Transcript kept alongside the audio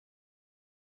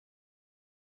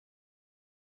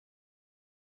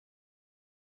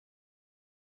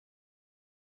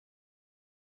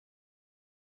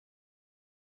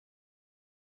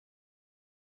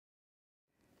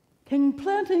Can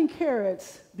planting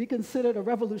carrots be considered a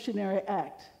revolutionary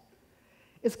act?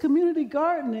 Is community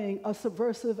gardening a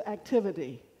subversive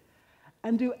activity?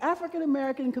 And do African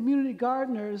American community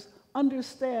gardeners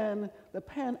understand the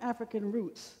Pan-African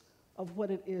roots of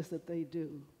what it is that they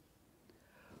do?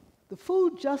 The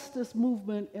food justice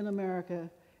movement in America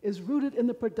is rooted in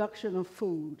the production of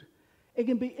food. It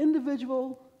can be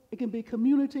individual, it can be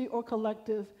community or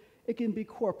collective, it can be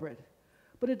corporate.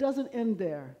 But it doesn't end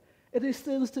there. It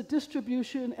extends to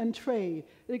distribution and trade.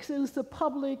 It extends to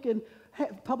public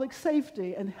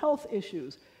safety and health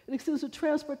issues. It extends to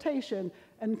transportation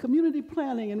and community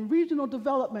planning and regional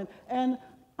development. And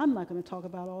I'm not going to talk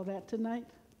about all that tonight.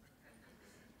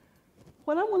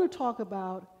 What I want to talk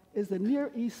about is the Near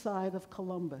East Side of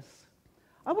Columbus.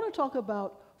 I want to talk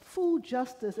about food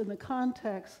justice in the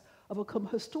context of a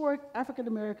historic African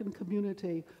American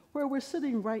community where we're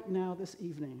sitting right now this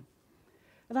evening.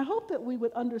 And I hope that we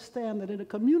would understand that in a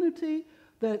community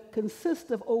that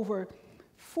consists of over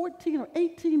 14 or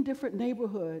 18 different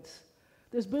neighborhoods,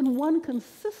 there's been one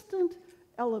consistent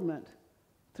element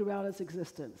throughout its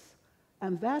existence,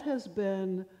 and that has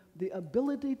been the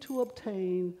ability to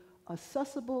obtain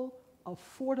accessible,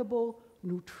 affordable,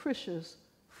 nutritious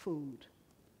food.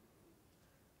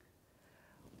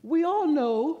 We all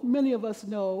know, many of us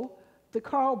know, the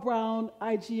Carl Brown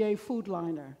IGA food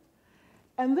liner.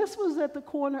 And this was at the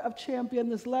corner of Champion,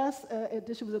 this last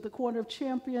edition was at the corner of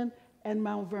Champion and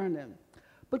Mount Vernon.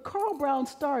 But Carl Brown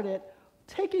started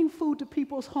taking food to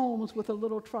people's homes with a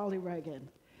little trolley wagon.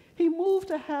 He moved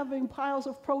to having piles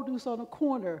of produce on a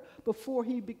corner before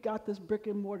he got this brick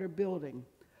and mortar building.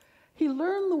 He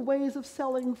learned the ways of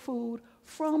selling food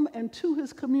from and to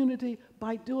his community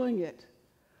by doing it.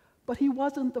 But he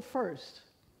wasn't the first.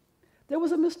 There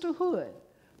was a Mr. Hood.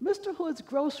 Mr. Hood's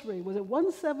grocery was at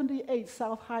 178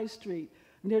 South High Street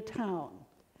near town.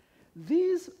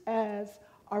 These ads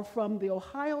are from the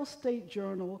Ohio State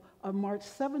Journal of March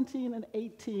 17 and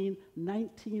 18,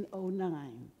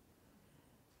 1909.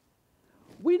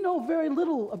 We know very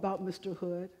little about Mr.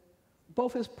 Hood,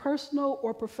 both his personal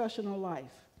or professional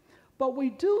life. But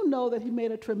we do know that he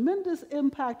made a tremendous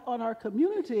impact on our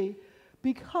community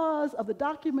because of the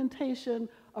documentation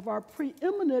of our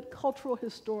preeminent cultural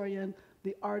historian,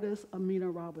 the artist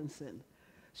Amina Robinson.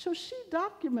 So she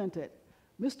documented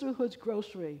Mr. Hood's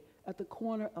grocery at the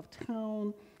corner of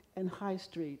Town and High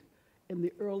Street in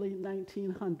the early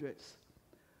 1900s.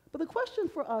 But the question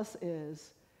for us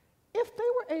is, if they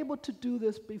were able to do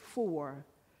this before,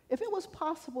 if it was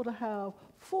possible to have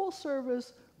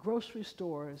full-service grocery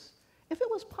stores, if it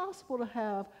was possible to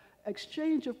have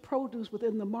exchange of produce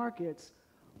within the markets,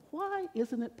 why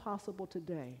isn't it possible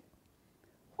today?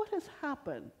 What has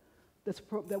happened?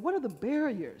 What are the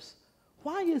barriers?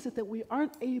 Why is it that we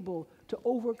aren't able to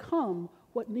overcome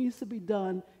what needs to be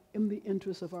done in the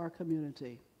interest of our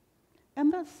community?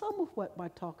 And that's some of what my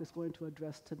talk is going to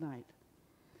address tonight.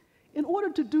 In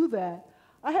order to do that,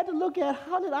 I had to look at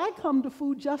how did I come to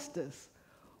food justice?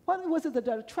 What was it that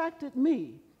attracted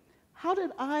me? How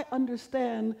did I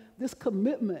understand this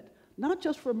commitment, not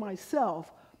just for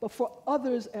myself, but for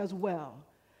others as well?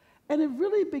 And it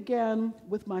really began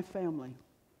with my family.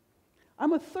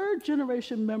 I'm a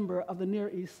third-generation member of the Near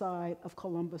East Side of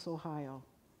Columbus, Ohio.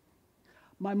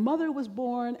 My mother was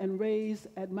born and raised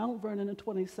at Mount Vernon and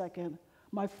 22nd,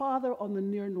 my father on the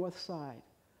near north side.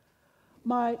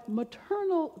 My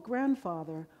maternal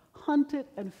grandfather hunted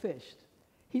and fished.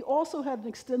 He also had an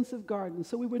extensive garden,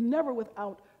 so we were never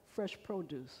without fresh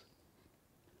produce.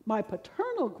 My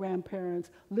paternal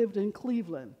grandparents lived in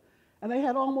Cleveland, and they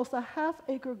had almost a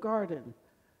half-acre garden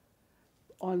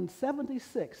on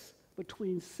 76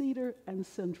 between Cedar and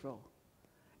Central.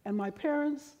 And my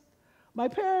parents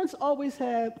always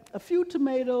had a few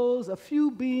tomatoes, a few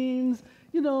beans,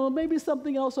 maybe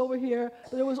something else over here,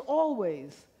 but there was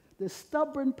always this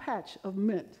stubborn patch of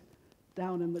mint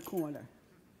down in the corner.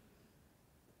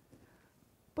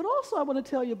 But also I want to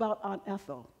tell you about Aunt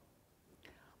Ethel.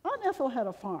 Aunt Ethel had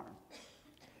a farm.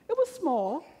 It was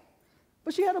small,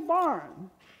 but she had a barn.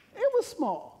 It was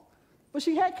small, but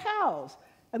she had cows,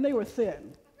 and they were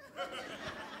thin.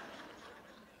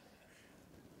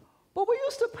 But we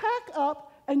used to pack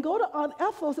up and go to Aunt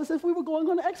Ethel's as if we were going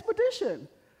on an expedition.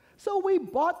 So we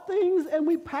bought things and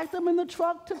we packed them in the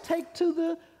truck to take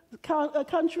to the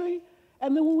country.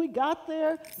 And then when we got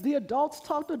there, the adults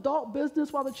talked adult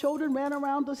business while the children ran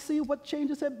around to see what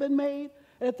changes had been made.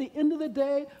 And at the end of the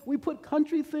day, we put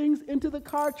country things into the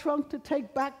car trunk to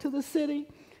take back to the city.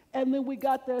 And then we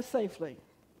got there safely.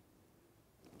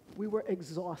 We were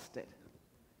exhausted.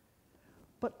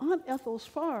 But Aunt Ethel's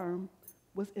farm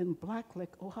was in Blacklick,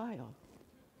 Ohio.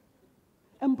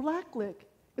 And Blacklick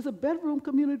is a bedroom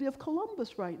community of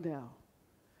Columbus right now.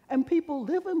 And people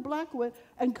live in Blackwood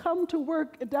and come to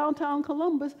work at downtown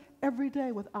Columbus every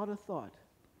day without a thought.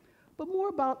 But more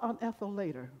about Aunt Ethel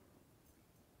later.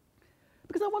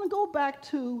 Because I want to go back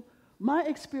to my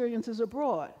experiences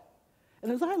abroad.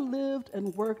 And as I lived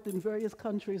and worked in various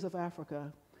countries of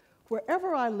Africa,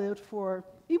 wherever I lived for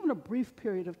even a brief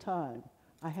period of time,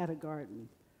 I had a garden.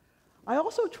 I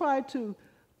also tried to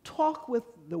talk with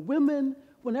the women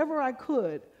whenever I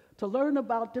could to learn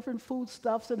about different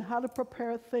foodstuffs and how to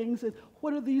prepare things and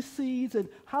what are these seeds and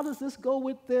how does this go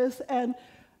with this. And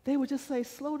they would just say,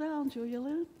 slow down,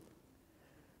 Julialynne,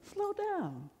 slow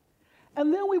down.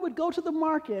 And then we would go to the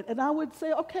market and I would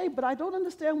say, okay, but I don't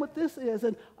understand what this is.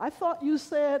 And I thought you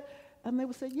said, and they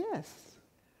would say, yes.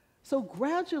 So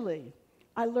gradually,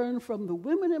 I learned from the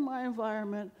women in my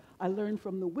environment, I learned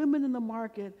from the women in the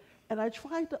market, and I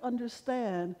tried to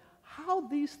understand how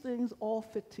these things all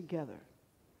fit together.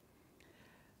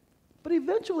 But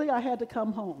eventually I had to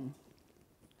come home.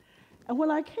 And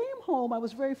when I came home, I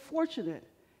was very fortunate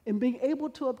in being able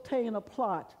to obtain a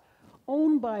plot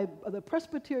owned by the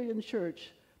Presbyterian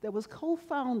Church that was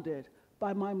co-founded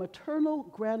by my maternal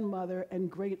grandmother and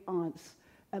great aunts,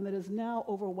 and that is now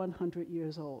over 100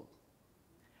 years old.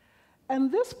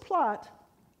 And this plot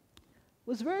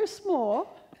was very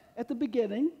small at the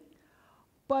beginning,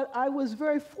 but I was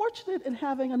very fortunate in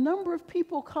having a number of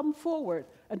people come forward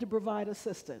and to provide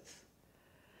assistance.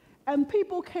 And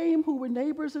people came who were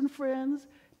neighbors and friends,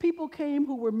 people came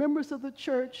who were members of the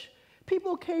church,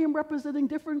 people came representing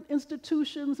different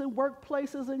institutions and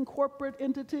workplaces and corporate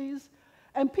entities,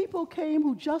 and people came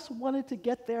who just wanted to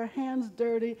get their hands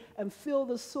dirty and feel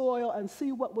the soil and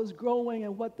see what was growing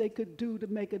and what they could do to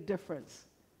make a difference.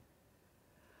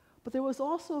 But there was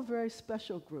also a very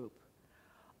special group,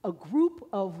 a group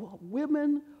of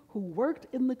women who worked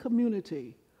in the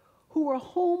community, who were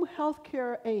home health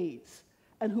care aides,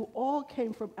 and who all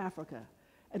came from Africa,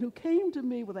 and who came to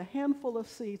me with a handful of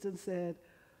seeds and said,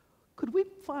 could we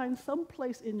find some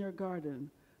place in your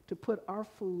garden to put our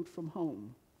food from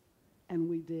home? And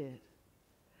we did.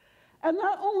 And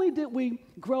not only did we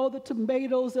grow the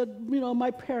tomatoes that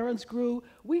my parents grew,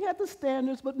 we had the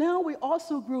standards, but now we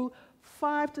also grew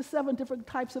 5 to 7 different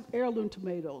types of heirloom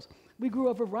tomatoes. We grew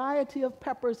a variety of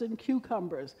peppers and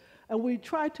cucumbers, and we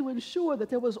tried to ensure that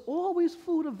there was always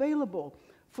food available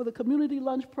for the community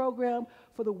lunch program,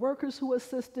 for the workers who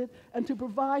assisted, and to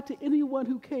provide to anyone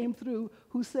who came through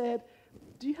who said,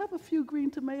 do you have a few green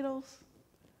tomatoes?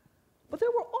 But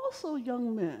there were also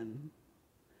young men,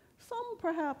 some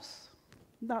perhaps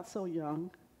not so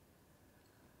young,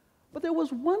 but there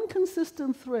was one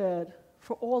consistent thread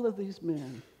for all of these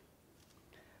men.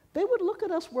 They would look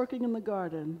at us working in the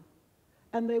garden,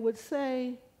 and they would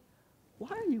say,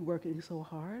 why are you working so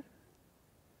hard?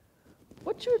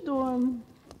 What you're doing,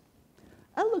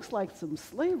 that looks like some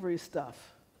slavery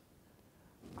stuff.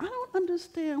 I don't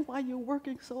understand why you're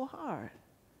working so hard.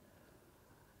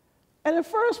 And at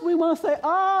first we want to say,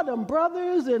 them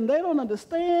brothers, and they don't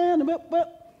understand,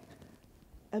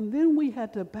 and then we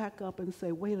had to back up and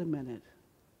say, wait a minute.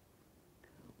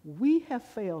 We have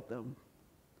failed them.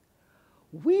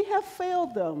 We have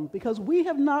failed them because we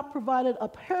have not provided a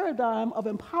paradigm of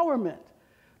empowerment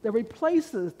that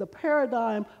replaces the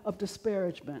paradigm of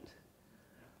disparagement.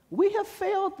 We have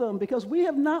failed them because we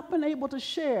have not been able to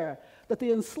share that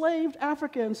the enslaved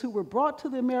Africans who were brought to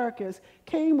the Americas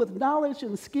came with knowledge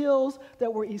and skills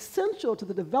that were essential to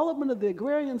the development of the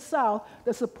agrarian South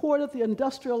that supported the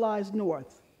industrialized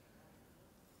North.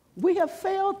 We have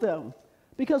failed them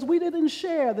because we didn't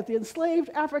share that the enslaved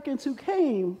Africans who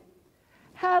came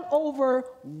had over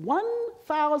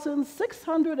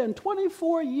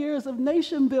 1,624 years of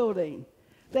nation building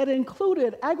that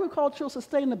included agricultural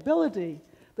sustainability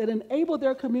that enabled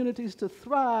their communities to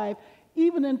thrive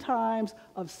even in times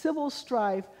of civil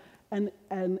strife and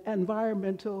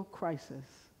environmental crisis.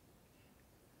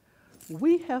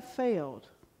 We have failed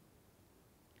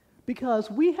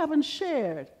because we haven't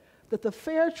shared that the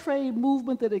fair trade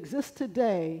movement that exists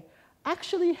today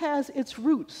actually has its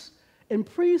roots in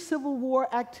pre-Civil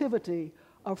War activity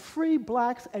of free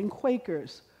blacks and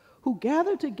Quakers who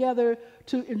gathered together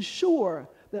to ensure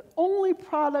that only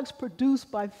products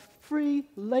produced by free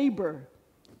labor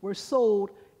were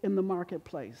sold in the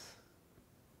marketplace.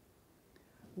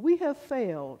 We have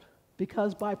failed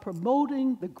because by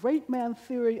promoting the great man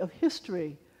theory of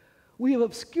history, we have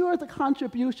obscured the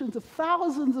contributions of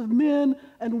thousands of men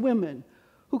and women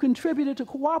who contributed to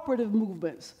cooperative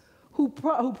movements, who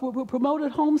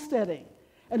promoted homesteading,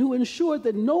 and who ensured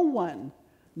that no one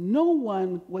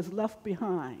was left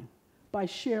behind by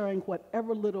sharing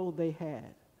whatever little they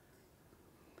had.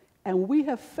 And we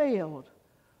have failed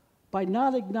by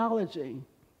not acknowledging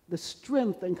the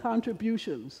strength and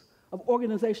contributions of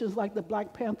organizations like the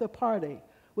Black Panther Party,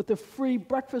 with the free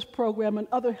breakfast program and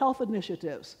other health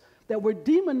initiatives that were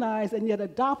demonized and yet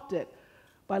adopted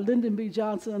by Lyndon B.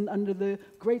 Johnson under the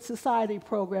Great Society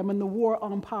program and the War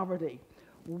on Poverty.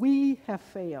 We have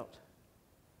failed.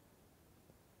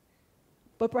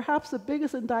 But perhaps the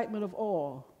biggest indictment of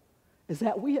all is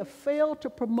that we have failed to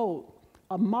promote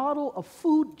a model of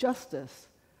food justice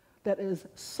that is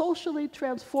socially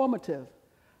transformative,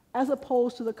 as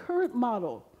opposed to the current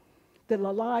model that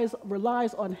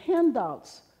relies on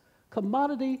handouts,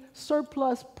 commodity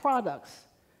surplus products,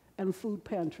 and food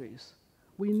pantries.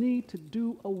 We need to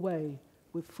do away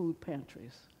with food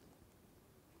pantries.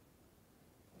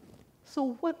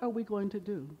 So what are we going to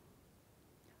do?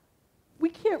 We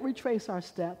can't retrace our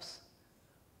steps.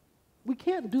 We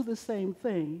can't do the same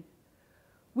thing.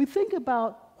 We think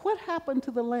about what happened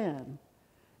to the land.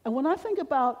 And when I think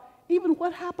about even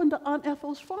what happened to Aunt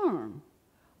Ethel's farm,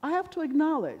 I have to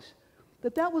acknowledge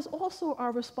that that was also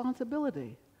our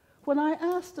responsibility. When I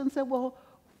asked and said, well,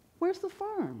 where's the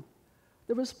farm?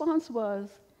 The response was,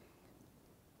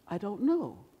 I don't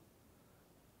know.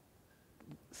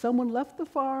 Someone left the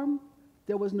farm,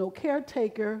 there was no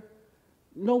caretaker,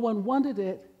 no one wanted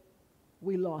it,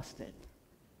 we lost it.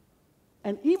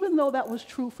 And even though that was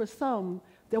true for some,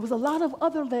 there was a lot of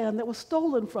other land that was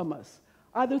stolen from us,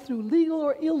 either through legal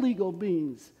or illegal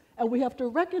means, and we have to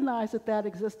recognize that that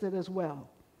existed as well.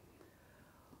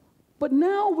 But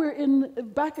now we're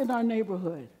back in our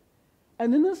neighborhood,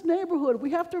 and in this neighborhood,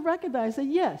 we have to recognize that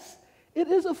yes, it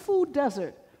is a food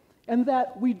desert, and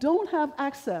that we don't have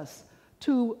access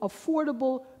to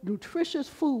affordable, nutritious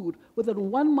food within a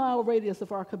 1-mile radius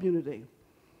of our community.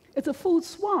 It's a food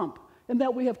swamp in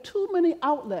that we have too many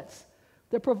outlets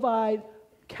that provide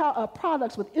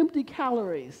products with empty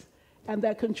calories and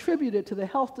that contributed to the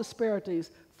health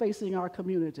disparities facing our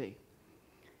community.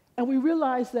 And we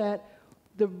realize that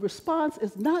the response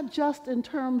is not just in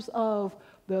terms of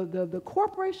the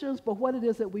corporations, but what it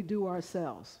is that we do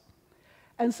ourselves.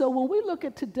 And so when we look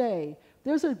at today,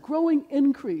 there's a growing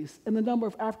increase in the number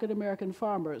of African American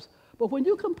farmers. But when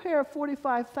you compare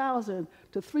 45,000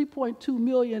 to 3.2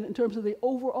 million in terms of the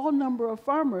overall number of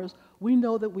farmers, we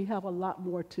know that we have a lot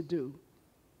more to do.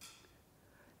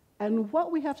 And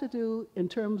what we have to do in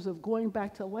terms of going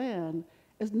back to land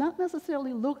is not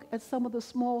necessarily look at some of the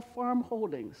small farm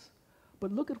holdings,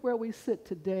 but look at where we sit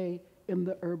today in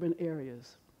the urban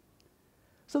areas.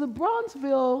 So the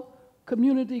Bronzeville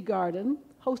Community Garden,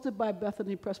 hosted by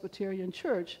Bethany Presbyterian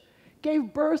Church,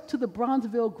 gave birth to the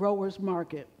Bronzeville Growers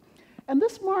Market. And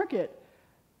this market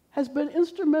has been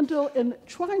instrumental in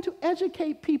trying to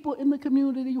educate people in the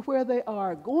community where they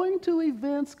are, going to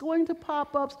events, going to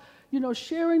pop-ups,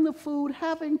 sharing the food,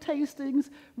 having tastings,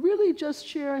 really just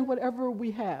sharing whatever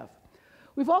we have.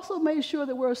 We've also made sure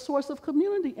that we're a source of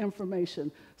community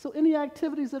information, so any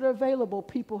activities that are available,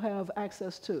 people have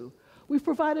access to. We've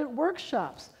provided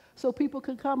workshops so people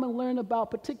can come and learn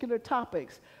about particular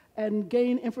topics and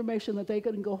gain information that they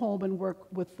can go home and work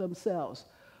with themselves.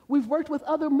 We've worked with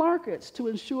other markets to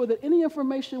ensure that any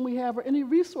information we have or any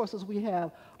resources we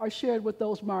have are shared with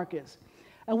those markets.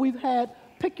 And we've had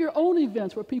pick-your-own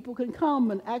events where people can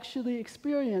come and actually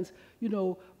experience,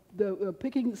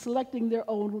 selecting their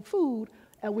own food.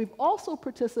 And we've also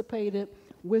participated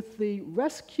with the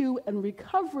rescue and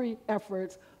recovery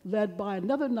efforts led by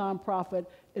another nonprofit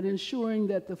in ensuring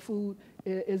that the food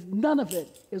none of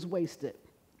it is wasted.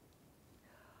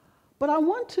 But I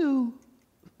want to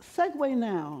segue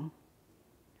now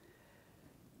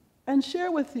and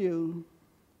share with you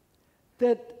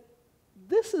that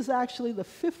this is actually the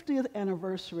 50th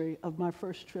anniversary of my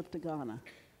first trip to Ghana.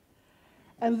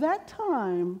 And that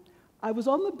time, I was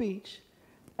on the beach,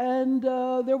 and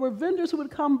there were vendors who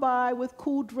would come by with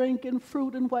cool drink and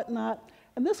fruit and whatnot.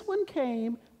 And this one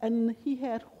came, and he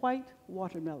had white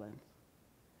watermelon.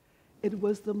 It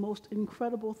was the most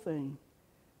incredible thing.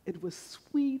 It was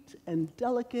sweet and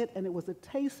delicate, and it was a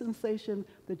taste sensation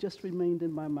that just remained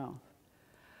in my mouth.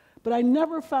 But I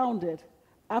never found it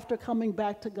after coming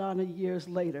back to Ghana years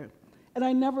later. And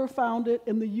I never found it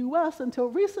in the US until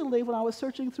recently when I was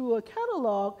searching through a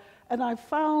catalog, and I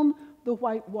found the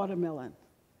white watermelon.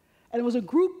 And it was a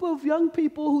group of young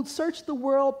people who'd searched the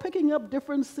world, picking up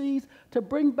different seeds to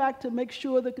bring back to make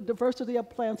sure that the diversity of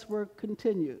plants were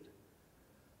continued.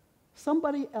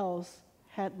 Somebody else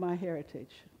had my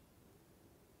heritage.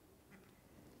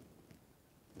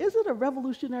 Is it a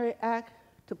revolutionary act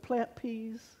to plant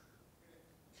peas?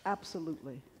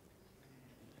 Absolutely.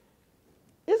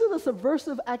 Is it a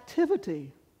subversive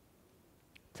activity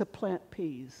to plant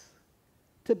peas?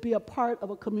 to be a part of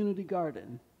a community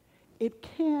garden. It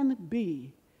can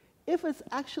be, if it's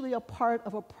actually a part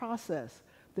of a process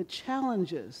that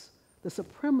challenges the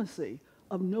supremacy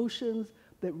of notions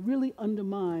that really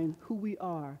undermine who we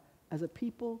are as a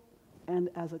people and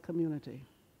as a community.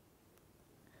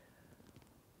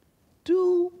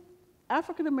 Do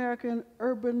African American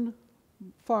urban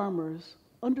farmers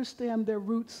understand their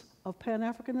roots of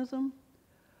Pan-Africanism?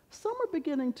 Some are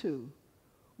beginning to.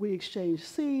 We exchange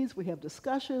seeds, we have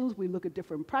discussions, we look at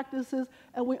different practices,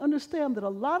 and we understand that a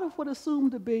lot of what is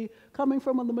assumed to be coming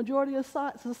from the majority of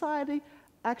society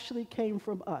actually came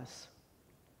from us.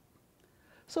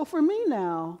 So for me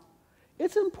now,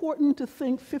 it's important to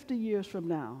think 50 years from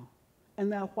now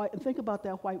and think about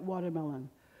that white watermelon.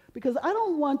 Because I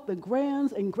don't want the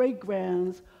grands and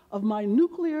great-grands of my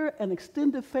nuclear and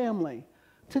extended family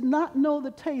to not know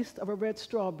the taste of a red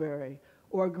strawberry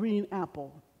or a green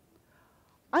apple.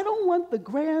 I don't want the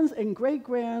grands and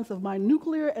great-grands of my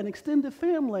nuclear and extended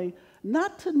family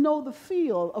not to know the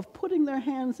feel of putting their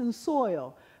hands in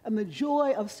soil and the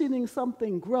joy of seeing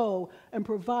something grow and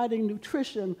providing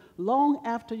nutrition long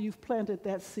after you've planted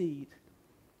that seed.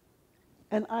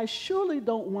 And I surely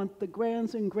don't want the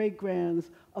grands and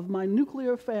great-grands of my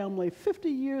nuclear family 50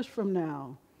 years from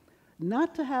now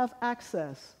not to have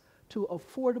access to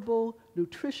affordable,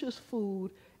 nutritious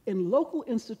food in local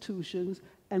institutions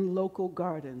and local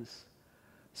gardens.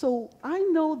 So I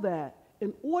know that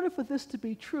in order for this to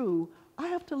be true, I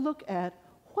have to look at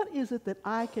what is it that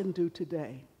I can do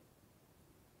today.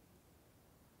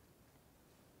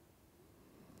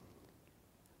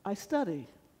 I study.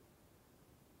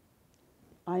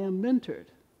 I am mentored.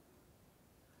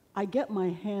 I get my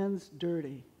hands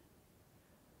dirty.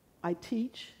 I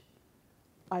teach.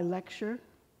 I lecture.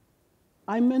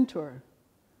 I mentor.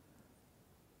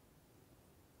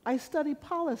 I study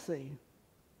policy.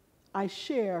 I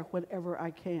share whatever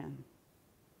I can.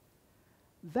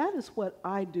 That is what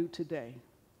I do today.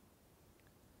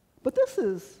 But this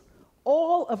is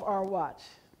all of our watch.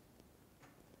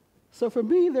 So for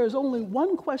me, there's only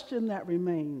one question that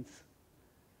remains,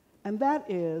 and that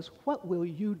is, what will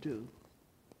you do?